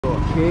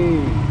Okay,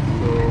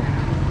 so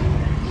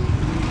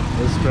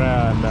let's try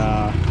and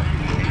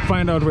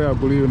find out where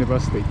Gulu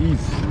University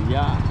is.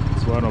 Yeah.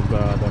 It's one of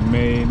the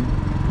main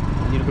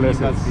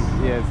places.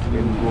 Yes,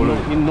 in Gulu.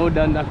 In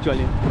northern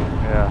actually.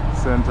 Yeah,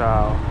 center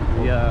of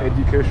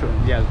education.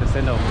 Yeah, the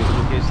center of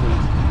education.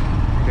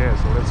 Okay,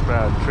 so let's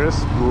try and trace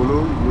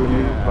Gulu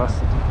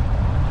University.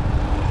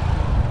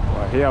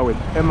 We're here with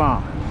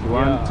Emma. If you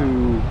want to,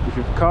 if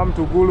you've come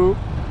to Gulu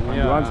and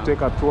you want to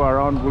take a tour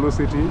around Gulu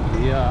city,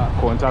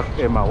 contact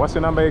Emma. What's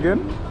your number again?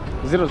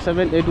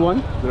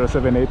 0781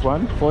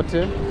 0781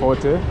 40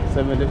 40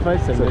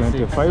 75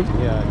 76.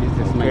 Yeah,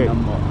 this is my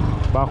number.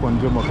 Back on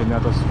Jomo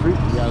Kenyatta Street.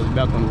 Yeah,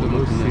 back on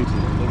Gulu City.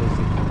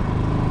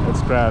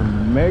 Let's try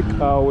and make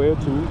our way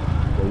to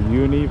the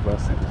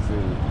university.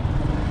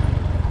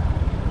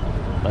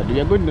 But we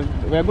are going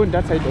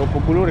that side of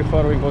Gulu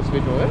Referring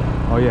Hospital. Eh?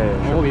 Oh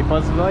yeah, sure. Oh, we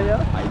pass via?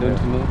 I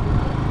don't know.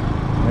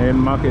 Main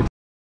market.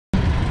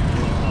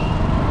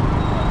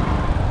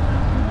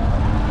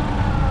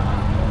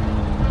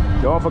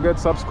 Don't forget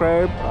to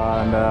subscribe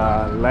and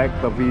like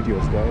the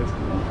videos, guys.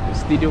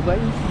 Studio guys?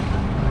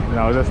 No,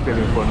 I was just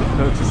telling for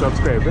not to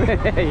subscribe.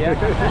 Eh? Yeah.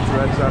 To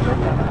that channel.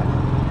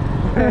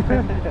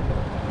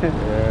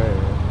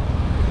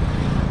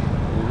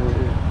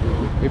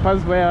 We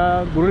pass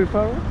via Gulu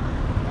Referral?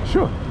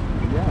 Sure.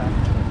 Yeah.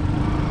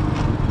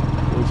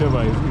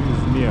 Whichever is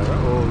near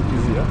or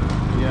easier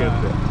to get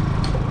there.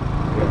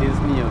 It is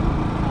near.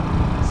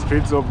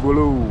 Streets of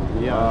Gulu.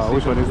 Yeah.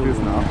 Which one is this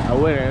now?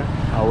 Aware.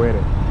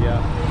 Aware.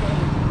 Yeah.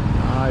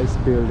 Nice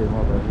building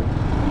over here.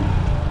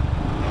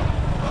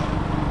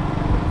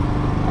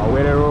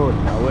 Awere Road.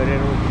 Awere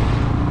Road.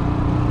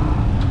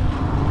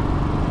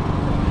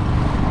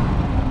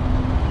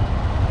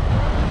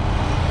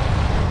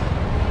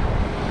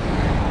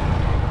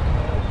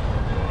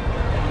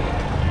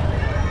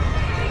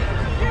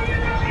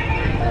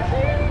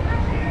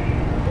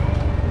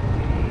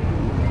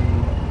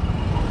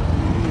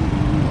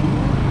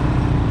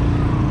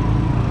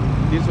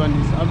 This one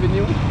is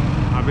Avenue.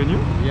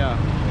 Avenue? Yeah.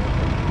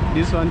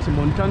 This one's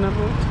Montana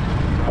Road.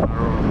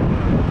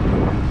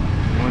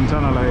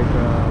 Montana like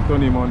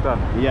Tony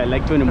Montana. Yeah,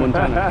 like Tony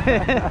Montana.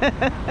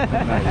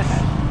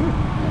 Nice.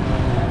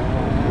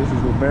 This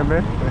is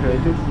Umeme.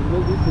 This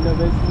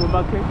is the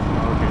market.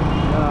 Okay.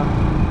 Yeah.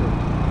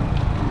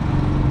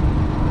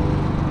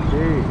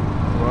 Okay.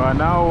 Well,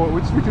 now,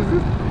 which street is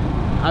this?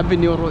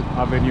 Avenue Road.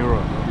 Avenue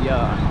Road.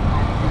 Yeah.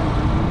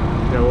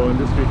 They were on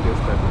the street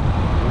yesterday.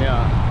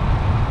 Yeah.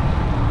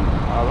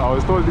 I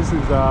was told this is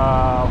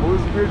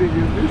whose building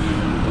is this?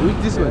 Which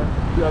this one?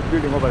 That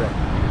building over there.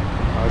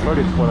 I was told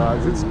it's for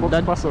is it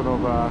spokesperson of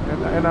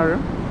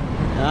NRM?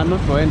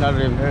 Not for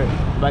NRM,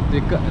 but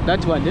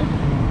that one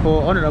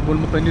for Honorable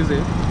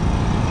Mupandize.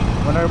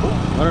 Honorable?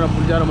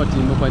 Honorable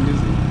Jaramati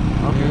Mupandize.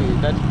 Okay.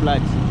 That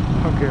flat.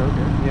 Okay,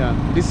 okay. Yeah.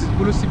 This is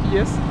Gulu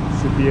CPS.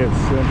 CPS,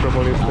 Central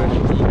Police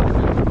Station.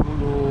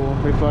 Gulu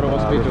Referral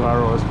Hospital.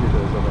 Referral Hospital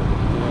is over there.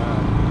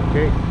 Yeah.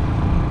 Okay.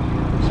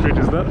 Which street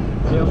is that?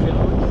 Okay.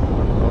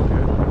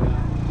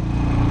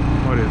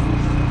 What is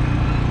this?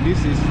 This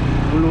is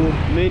Gulu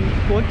Main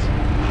Court,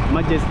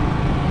 Majesty.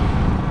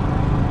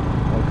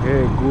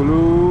 Okay,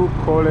 Gulu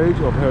College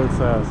of Health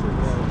Sciences.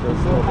 Yeah,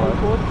 Just so over. High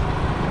Court.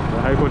 The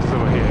High Court is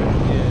over here.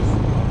 Yes.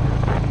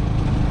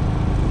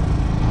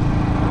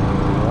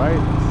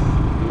 Alright.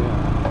 Yeah.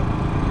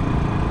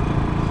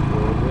 So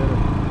there.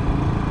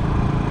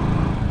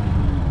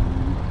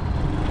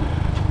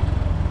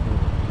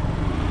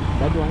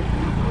 That one,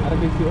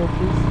 RBC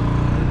office.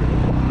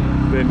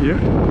 Then here?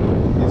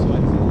 This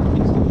one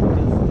is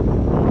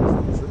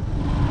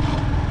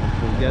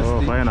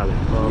Oh, finally.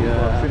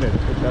 Yeah. I've seen it.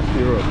 That's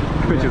the road,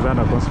 which is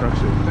under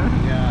construction.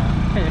 Yeah.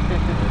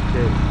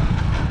 Okay.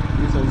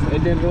 This one is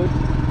Eden Road,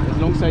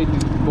 alongside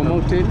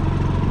Mountain.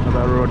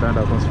 Another road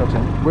under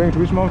construction. Going to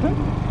which mountain?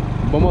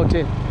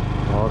 Mountain.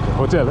 Oh, okay.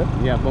 Hotel, eh?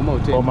 Yeah,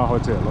 Mountain. Boma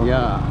Hotel. Okay.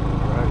 Yeah.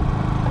 Right.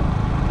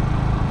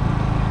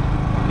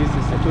 This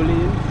is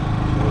actually.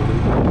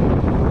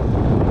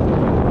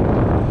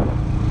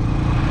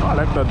 I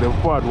like that they've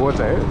poured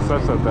water, eh?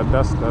 Such that the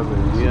dust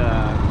doesn't.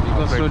 Yeah,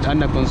 because road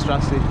under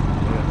construction.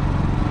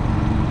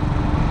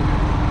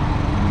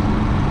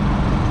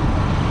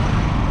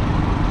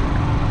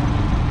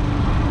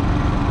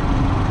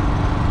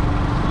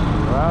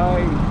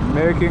 Right,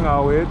 making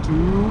our way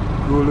to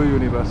Gulu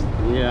University.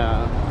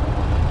 Yeah.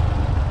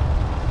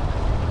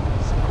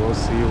 Let's go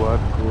see what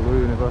Gulu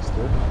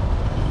University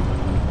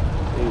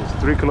is.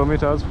 3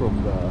 kilometers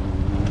from the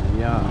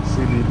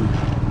CBD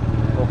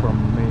or from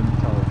main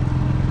town.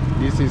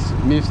 This is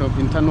Minister of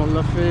Internal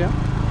Affairs.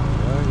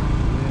 Right.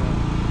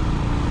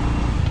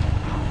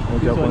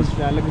 This one is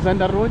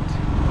Alexander Road.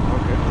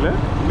 Okay. Yeah?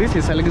 This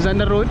is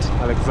Alexander Road.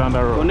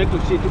 Alexander Road. Connect to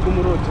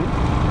Chitukumu Road.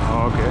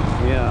 Oh, okay.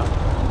 Yeah.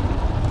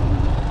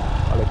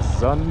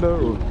 Alexander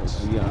Road.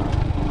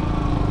 Yeah.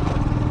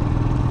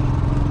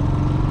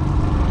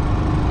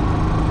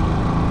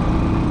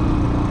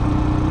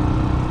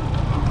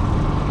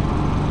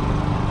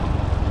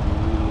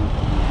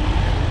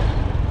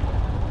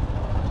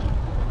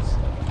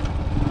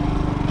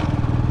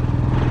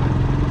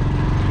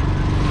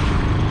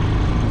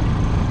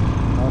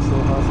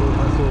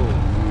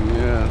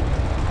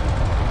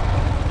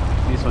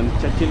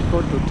 till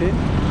 4 to 10.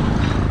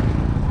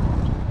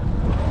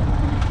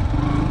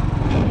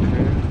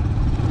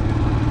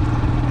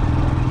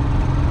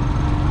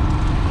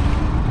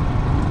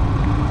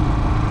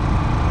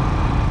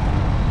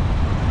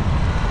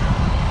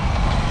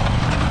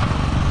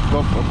 Go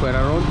for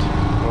Quera Road.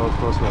 Golf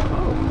course road.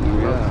 Oh,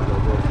 Yeah. the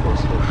golf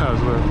course road as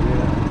well.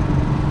 Yeah.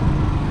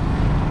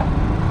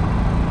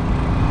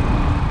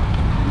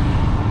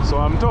 So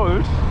I'm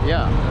told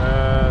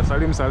Yeah.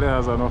 Salim Saleh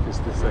has an office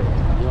this side.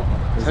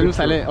 Is Salim it true?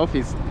 Saleh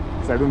office.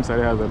 Salim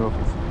Saleh has an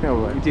office. Yeah,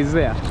 well. It is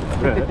there.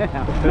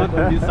 Not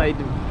on this side.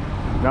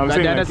 Now I'm But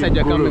saying the other like side in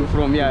you're Gulu. coming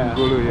from, yeah.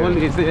 Gulu, yeah.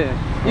 Only is there.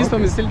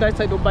 Eastham is still that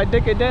side of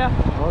Badeke there.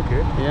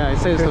 Okay. Yeah, it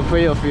says the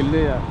prayer field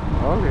there.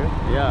 Okay.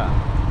 Yeah.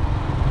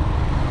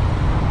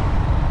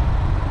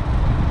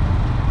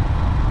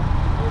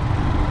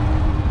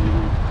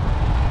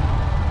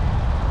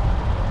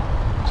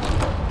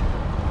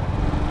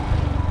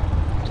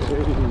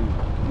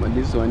 But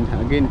this one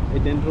again,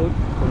 Eden Road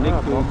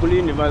connect to Gulu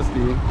University.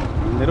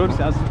 The road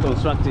has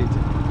constructed.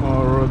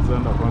 More roads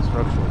under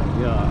construction.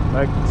 Yeah.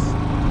 Like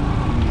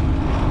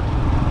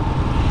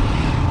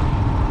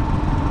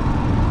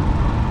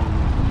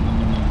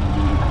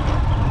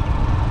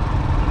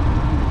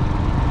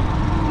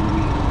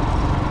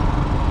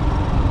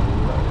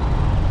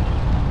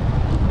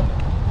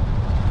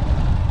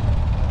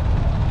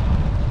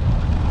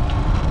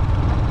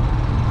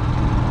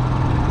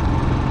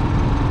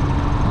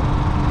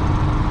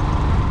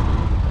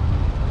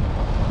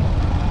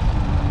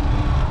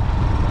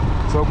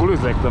so Gulu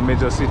is like the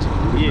major city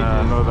in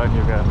Yes. northern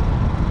Uganda.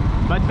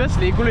 But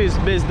basically, Gulu is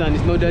based on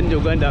it's northern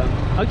Uganda.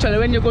 Actually,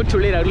 when you go to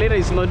Lera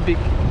is not big.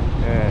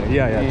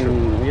 Yeah, true.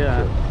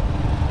 Yeah.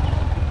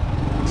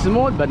 It's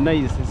small but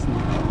nice.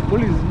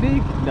 Gulu is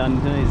big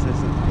and nice.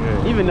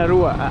 Yeah. Even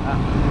Arua.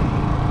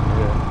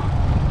 Yeah.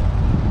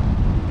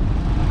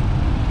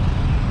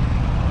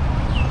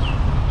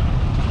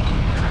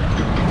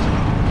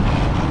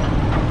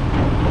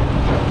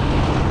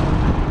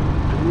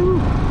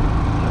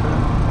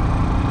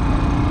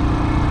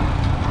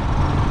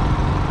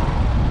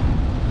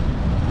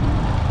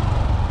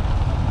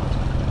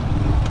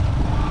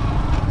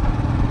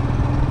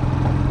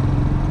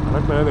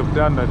 Like they've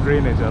done the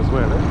drainage as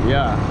well, eh?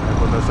 Yeah.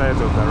 Like on the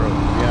sides of the road.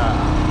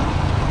 Yeah.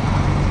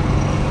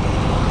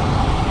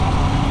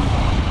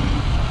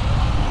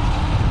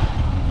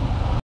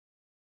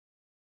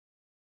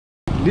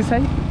 This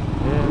side?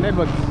 Yeah.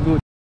 Network is good.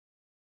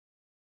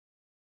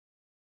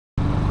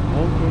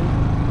 Okay.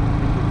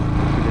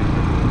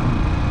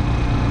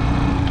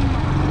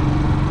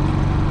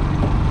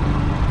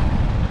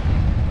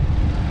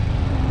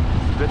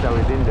 It's better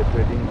within the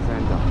trading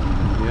center.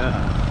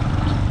 Yeah.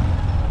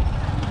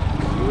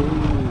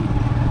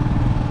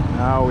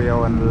 Now we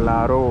are on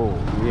Laro.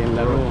 We in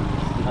Laro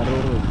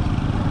Road.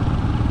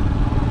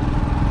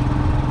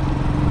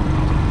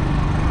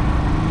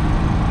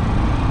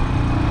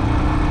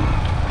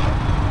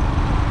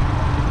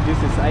 This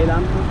is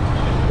Island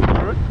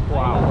Road.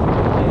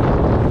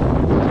 Wow.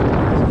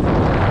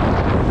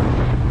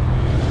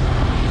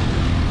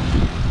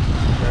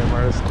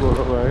 Primary school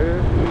over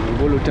here.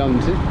 Gulu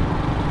town, see?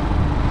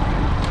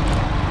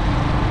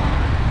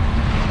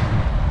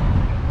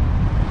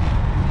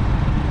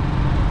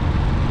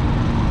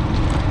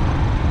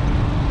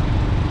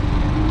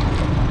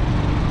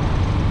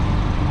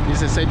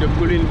 This is side of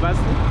Gulu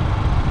University.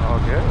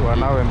 Okay, we're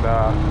now in the.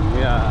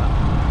 Yeah.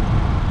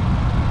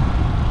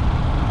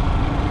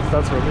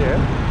 Starts from here.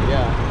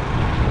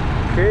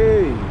 Yeah.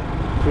 Okay.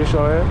 Fish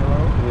oil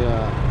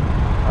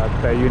Yeah. at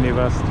the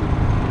university.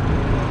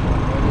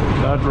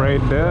 That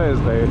right there is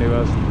the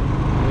university.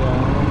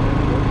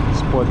 Yeah.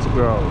 Sports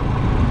ground.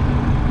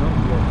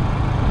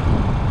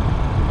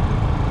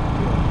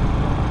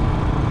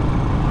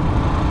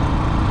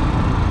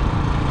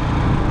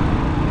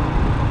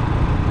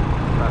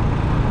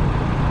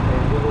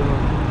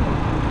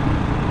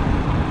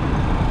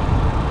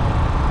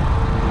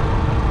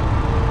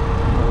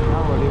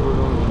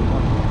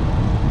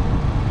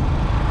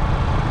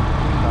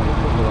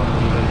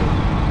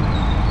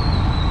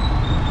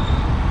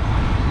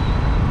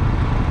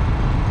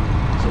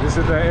 So this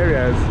is the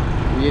areas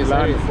Yes,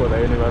 land area. for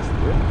the university.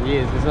 Yeah?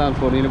 Yes, it's land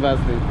for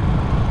university.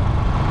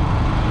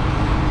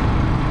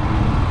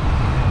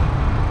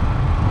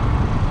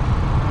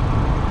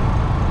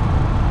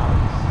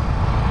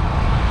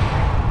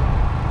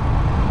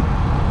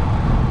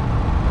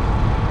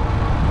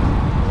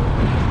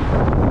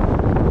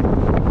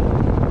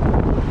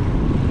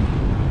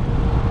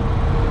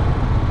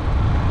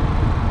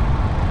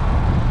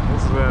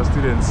 This is where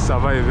students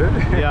survive,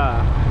 eh?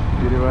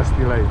 Yeah.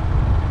 University life.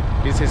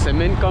 This is the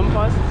main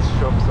campus.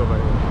 Shops over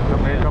here. The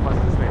main Yeah. campus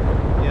is there.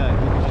 Yeah.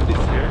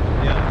 This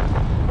yeah.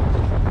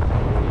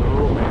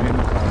 Oh, main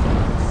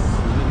campus.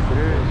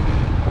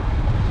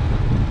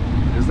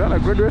 Is that a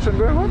graduation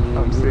going on?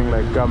 I'm seeing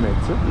like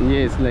garments. Eh?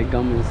 Yes, like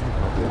government.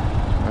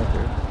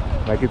 Okay.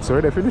 Like it's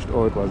already finished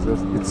or it was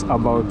just, it's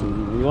about to.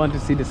 You want to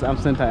see the Sam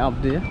Center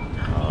up there?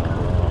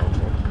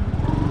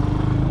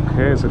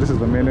 Okay, so this is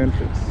the main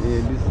entrance.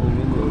 Yeah, this is the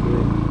main door.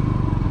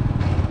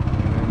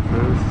 Main entrance.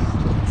 first.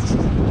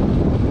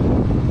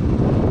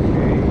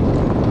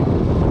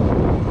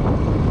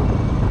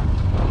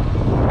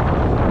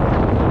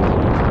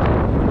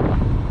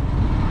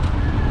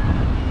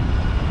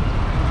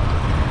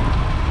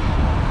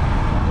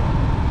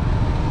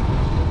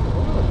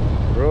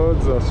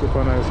 Roads are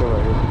super nice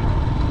over here.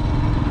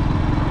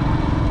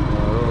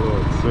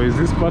 Roads. So is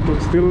this part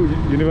of still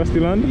university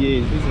land?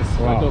 Yes, this is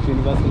part of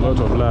university A lot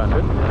land. of land, eh?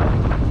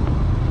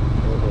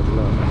 Lot of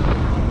land.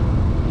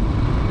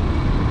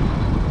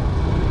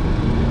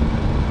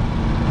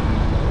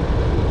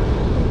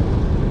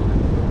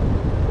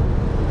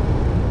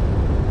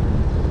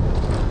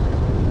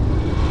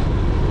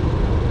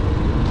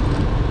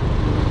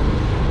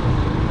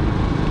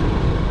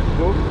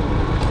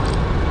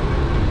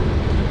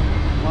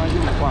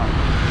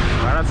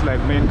 That's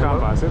like main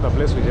campus, eh? The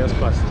place we just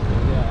passed.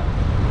 Yeah.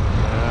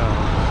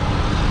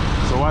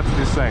 So what's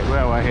this side?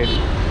 Where we're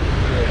heading?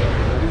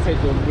 This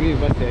side of Gulu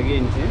University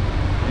again, see?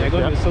 They're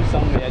going to stop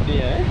somewhere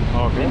there, eh?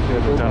 Okay,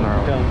 here's the turn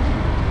around.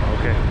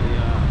 Okay.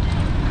 Yeah.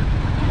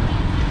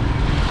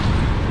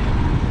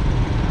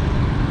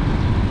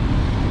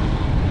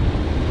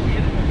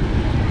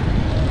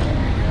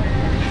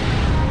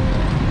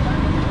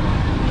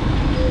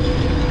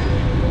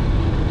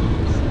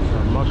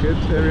 Market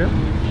area?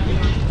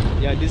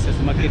 Yeah, this is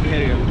market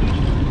area.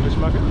 Which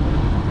market?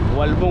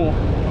 Walbongo.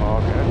 Oh,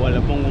 okay.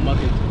 Walbongo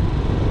market.